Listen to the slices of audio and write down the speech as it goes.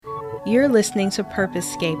You're listening to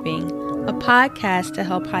Purposescaping, a podcast to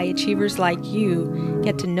help high achievers like you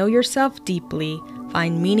get to know yourself deeply,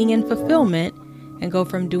 find meaning and fulfillment, and go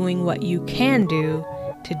from doing what you can do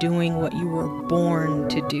to doing what you were born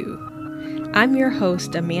to do. I'm your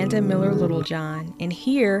host, Amanda Miller Littlejohn, and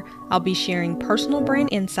here I'll be sharing personal brand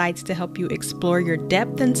insights to help you explore your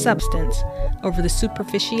depth and substance over the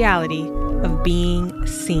superficiality of being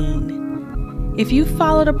seen. If you've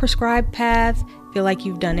followed a prescribed path, feel like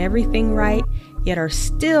you've done everything right, yet are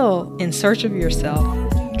still in search of yourself,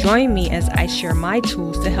 join me as I share my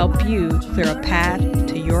tools to help you clear a path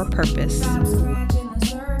to your purpose.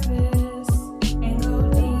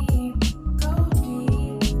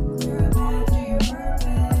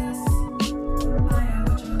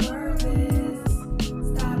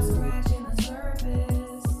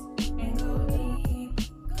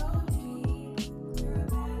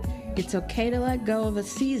 It's okay to let go of a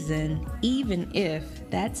season, even if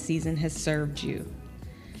that season has served you.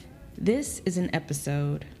 This is an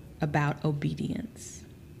episode about obedience.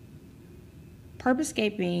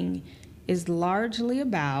 Purposescaping is largely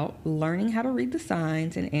about learning how to read the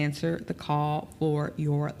signs and answer the call for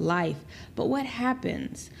your life. But what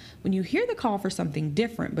happens when you hear the call for something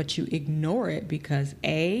different, but you ignore it because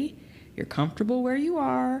A, you're comfortable where you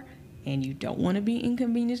are and you don't want to be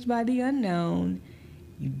inconvenienced by the unknown,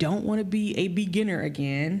 you don't want to be a beginner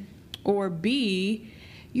again, or B,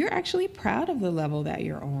 you're actually proud of the level that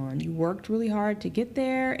you're on. You worked really hard to get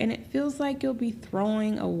there, and it feels like you'll be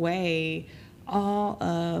throwing away all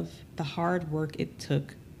of the hard work it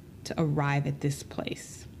took to arrive at this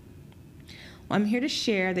place. Well, I'm here to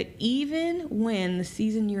share that even when the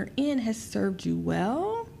season you're in has served you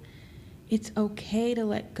well, it's okay to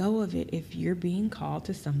let go of it if you're being called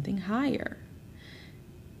to something higher.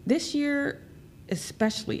 This year,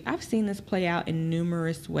 especially, I've seen this play out in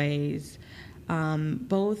numerous ways,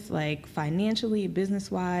 both like financially,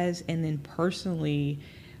 business-wise, and then personally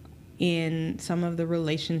in some of the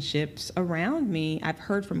relationships around me. I've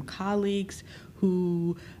heard from colleagues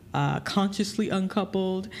who consciously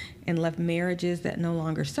uncoupled and left marriages that no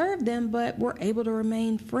longer served them, but were able to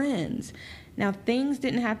remain friends. Now, things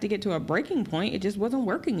didn't have to get to a breaking point. It just wasn't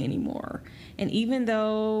working anymore. And even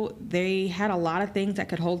though they had a lot of things that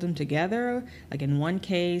could hold them together, like in one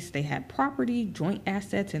case, they had property, joint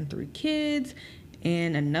assets, and 3 kids.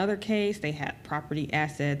 In another case, they had property,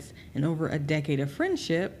 assets, and over a decade of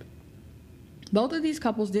friendship. Both of these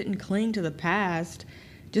couples didn't cling to the past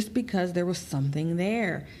just because there was something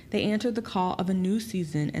there. They answered the call of a new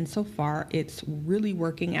season, and so far, it's really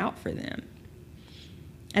working out for them.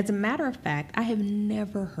 As a matter of fact, I have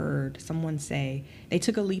never heard someone say they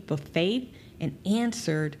took a leap of faith and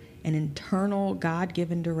answered an internal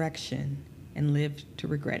God-given direction and lived to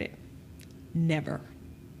regret it. Never.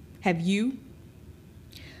 Have you?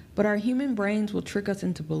 But our human brains will trick us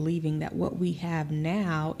into believing that what we have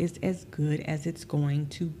now is as good as it's going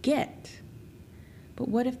to get. But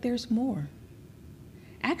what if there's more?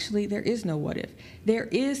 Actually, there is no what if. There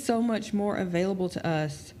is so much more available to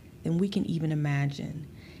us than we can even imagine.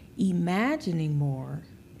 Imagining more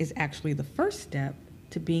is actually the first step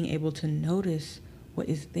to being able to notice what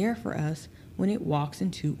is there for us when it walks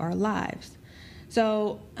into our lives.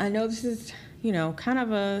 So I know this is, kind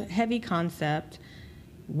of a heavy concept.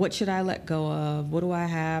 What should I let go of? What do I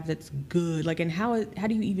have that's good? And how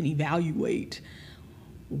do you even evaluate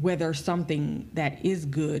whether something that is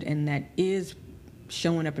good and that is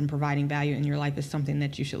showing up and providing value in your life is something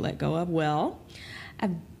that you should let go of? Well,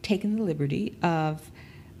 I've taken the liberty of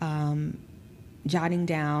jotting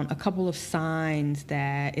down a couple of signs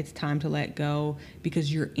that it's time to let go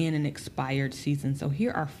because you're in an expired season. So here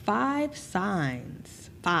are 5 signs,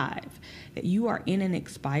 5, that you are in an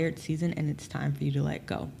expired season and it's time for you to let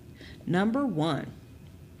go. Number 1,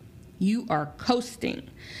 you are coasting.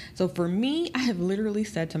 So for me, I have literally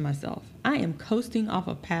said to myself, I am coasting off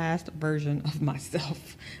a past version of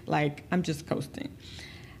myself. I'm just coasting.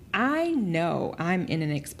 I know I'm in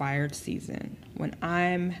an expired season when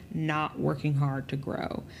I'm not working hard to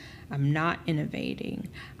grow. I'm not innovating.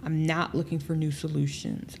 I'm not looking for new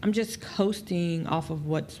solutions. I'm just coasting off of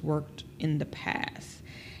what's worked in the past.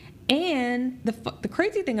 And the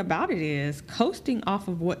crazy thing about it is coasting off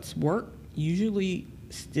of what's worked usually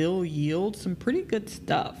still yields some pretty good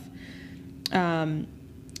stuff.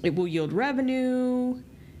 It will yield revenue.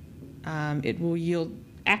 It will yield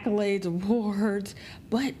accolades, awards,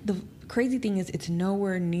 but the crazy thing is it's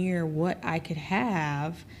nowhere near what I could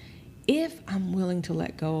have if I'm willing to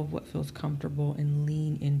let go of what feels comfortable and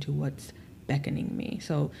lean into what's beckoning me.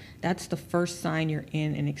 So that's the first sign you're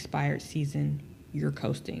in an expired season. you're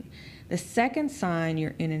coasting. The second sign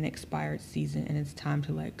you're in an expired season and it's time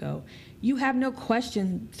to let go. You have no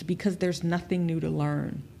questions because there's nothing new to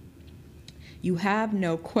learn. You have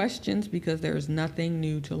no questions because there's nothing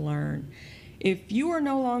new to learn. If you are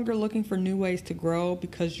no longer looking for new ways to grow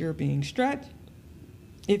because you're being stretched,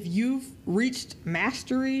 if you've reached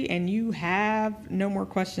mastery and you have no more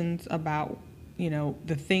questions about,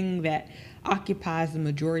 the thing that occupies the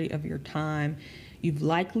majority of your time, you've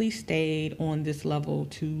likely stayed on this level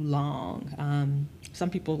too long. Some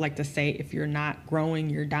people like to say, if you're not growing,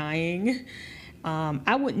 you're dying.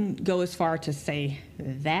 I wouldn't go as far to say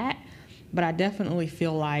that, but I definitely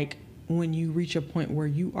feel like when you reach a point where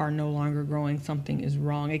you are no longer growing, something is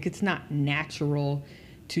wrong. Like, it's not natural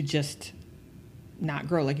to just not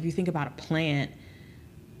grow. Like, if you think about a plant,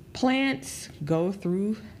 plants go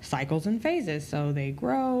through cycles and phases. So they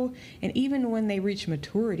grow, and even when they reach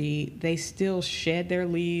maturity, they still shed their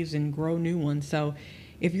leaves and grow new ones. So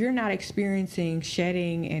if you're not experiencing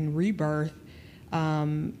shedding and rebirth,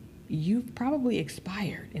 you've probably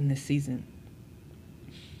expired in this season.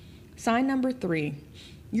 Sign number 3,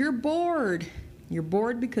 you're bored. You're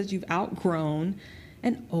bored because you've outgrown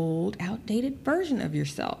an old, outdated version of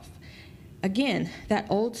yourself. Again, that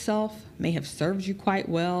old self may have served you quite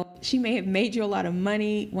well. She may have made you a lot of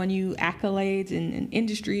money, won you accolades in an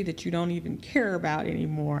industry that you don't even care about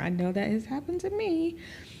anymore. I know that has happened to me.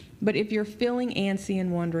 But if you're feeling antsy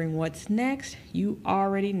and wondering what's next, you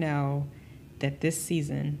already know that this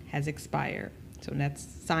season has expired. So that's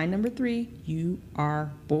sign number 3, you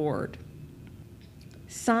are bored.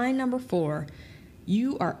 Sign number 4,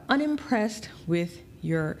 you are unimpressed with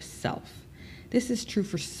yourself. This is true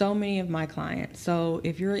for so many of my clients. So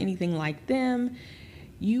if you're anything like them,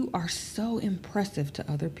 you are so impressive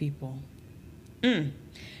to other people.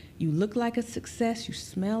 You look like a success, you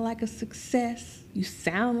smell like a success, you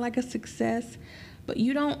sound like a success, but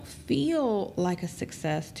you don't feel like a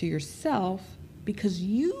success to yourself because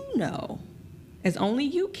you know, as only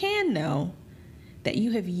you can know, that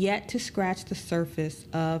you have yet to scratch the surface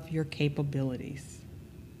of your capabilities.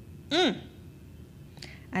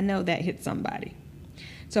 I know that hit somebody.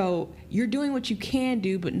 So you're doing what you can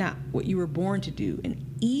do, but not what you were born to do.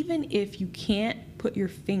 And even if you can't put your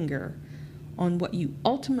finger on what you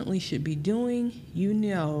ultimately should be doing, you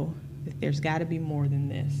know that there's got to be more than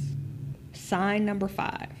this. Sign number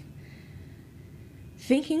 5.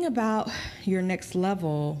 Thinking about your next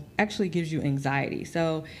level actually gives you anxiety.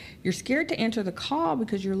 So you're scared to answer the call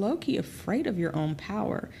because you're low-key afraid of your own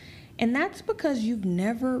power. And that's because you've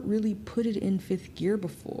never really put it in 5th gear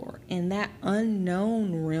before. And that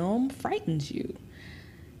unknown realm frightens you.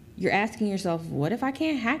 You're asking yourself, what if I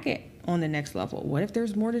can't hack it on the next level? What if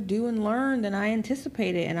there's more to do and learn than I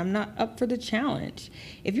anticipated and I'm not up for the challenge?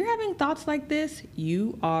 If you're having thoughts like this,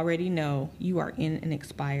 you already know you are in an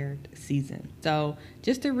expired season. So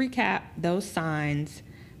just to recap those signs,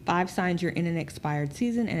 5 signs you're in an expired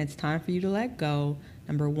season and it's time for you to let go.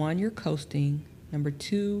 Number 1, you're coasting. Number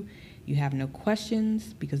 2, you have no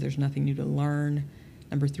questions because there's nothing new to learn.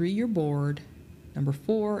 Number 3, you're bored. Number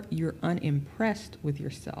 4, you're unimpressed with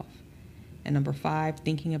yourself. And number 5,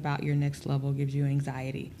 thinking about your next level gives you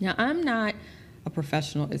anxiety. Now, I'm not a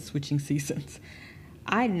professional at switching seasons.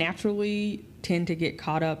 I naturally tend to get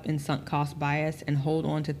caught up in sunk cost bias and hold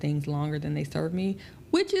on to things longer than they serve me,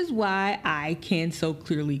 which is why I can so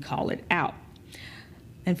clearly call it out.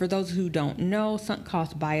 And for those who don't know, sunk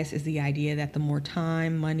cost bias is the idea that the more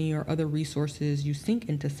time, money, or other resources you sink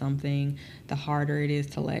into something, the harder it is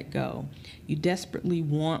to let go. You desperately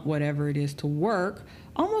want whatever it is to work,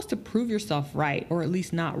 almost to prove yourself right, or at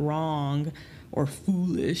least not wrong or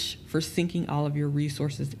foolish for sinking all of your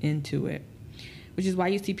resources into it. Which is why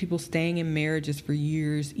you see people staying in marriages for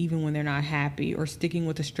years even when they're not happy, or sticking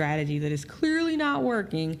with a strategy that is clearly not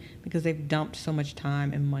working because they've dumped so much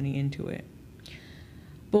time and money into it.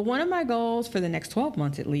 But one of my goals for the next 12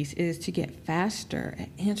 months at least is to get faster at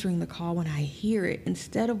answering the call when I hear it,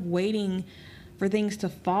 instead of waiting for things to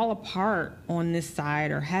fall apart on this side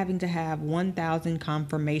or having to have 1,000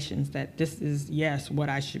 confirmations that this is, yes, what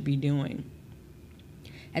I should be doing.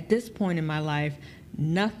 At this point in my life,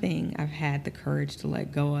 nothing I've had the courage to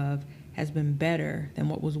let go of has been better than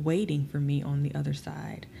what was waiting for me on the other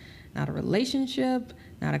side. Not a relationship,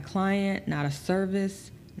 not a client, not a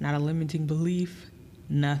service, not a limiting belief.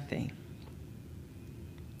 Nothing.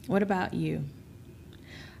 What about you?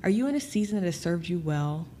 Are you in a season that has served you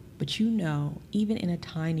well, but you know, even in a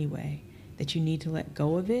tiny way, that you need to let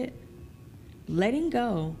go of it? Letting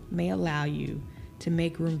go may allow you to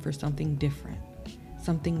make room for something different,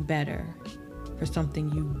 something better, for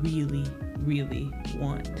something you really, really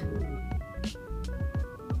want.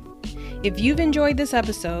 If you've enjoyed this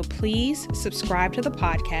episode, please subscribe to the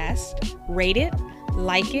podcast, rate it,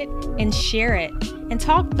 like it, and share it. And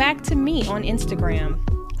talk back to me on Instagram.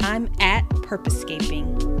 I'm at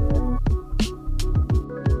Purposescaping.